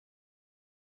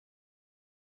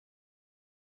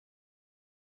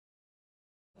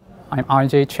I'm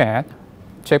Choi,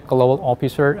 Chief Global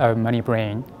Officer of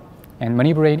MoneyBrain. And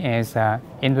MoneyBrain is an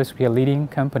industry-leading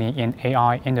company in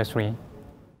AI industry.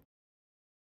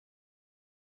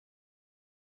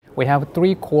 We have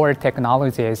three core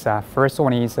technologies. First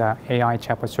one is AI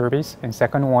chatbot service, and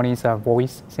second one is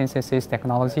voice synthesis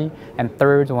technology, and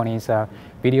third one is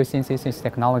video synthesis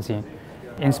technology.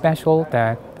 In special,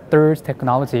 the third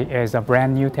technology is a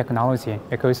brand new technology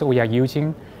because we are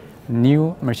using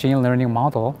new machine learning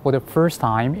model for the first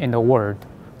time in the world.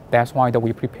 That's why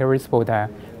we prepare for the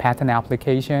patent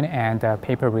application and the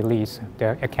paper release,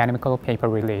 the academical paper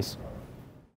release.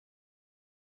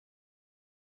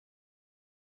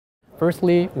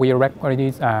 Firstly,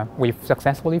 we've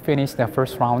successfully finished the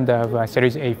first round of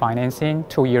Series A financing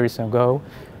 2 years ago.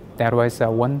 That was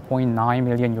 1.9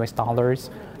 million US dollars,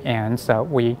 and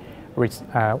we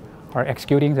are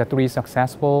executing the three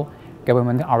successful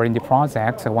government R&D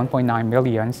projects, 1.9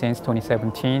 million since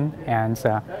 2017, and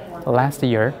last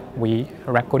year we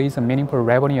recorded a meaningful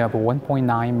revenue of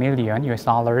 1.9 million US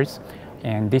dollars,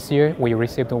 and this year we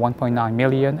received 1.9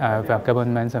 million of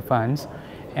government funds,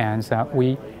 and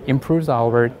we improved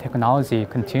our technology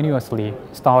continuously,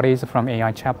 started from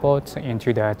AI chatbots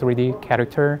into the 3D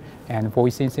character and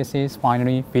voice synthesis,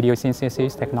 finally video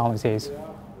synthesis technologies.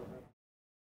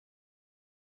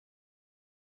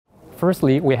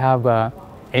 Firstly, we have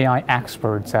AI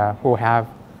experts who have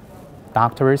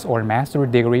doctors or master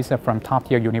degrees from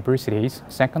top-tier universities.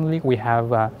 Secondly, we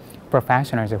have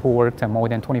professionals who worked more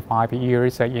than 25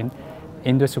 years in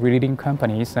industry-leading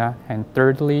companies. And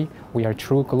thirdly, we are a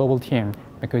true global team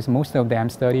because most of them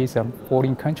studies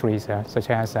foreign countries such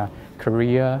as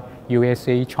Korea,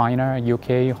 USA, China,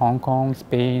 UK, Hong Kong,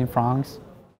 Spain, France.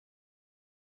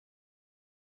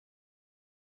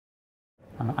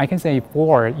 I can say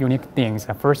four unique things.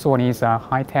 First one is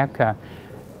high-tech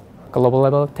global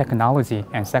level technology,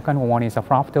 and second one is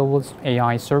profitable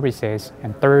AI services,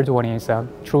 and third one is a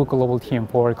true global team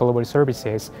for global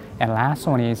services, and last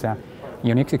one is a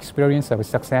unique experience of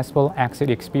successful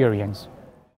exit experience.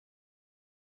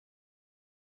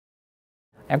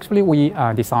 Actually, we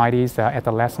decided at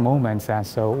the last moment,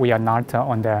 so we are not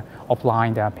on the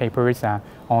offline papers,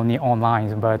 only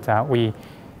online, but we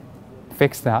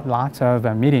fixed lots of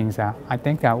meetings. I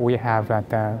think that we have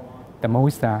the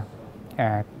most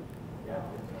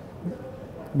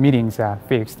meetings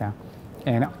fixed.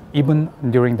 And even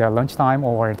during the lunchtime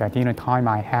or the dinner time,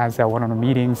 I had one of the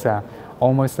meetings,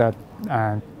 almost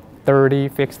 30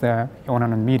 fixed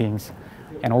one-on-one meetings,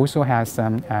 and also has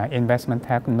some investment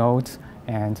tech notes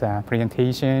and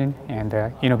presentation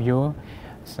and interview.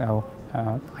 So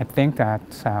I think that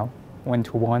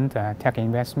one-to-one tech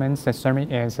investments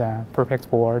summit is perfect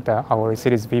for our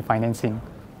Series B financing.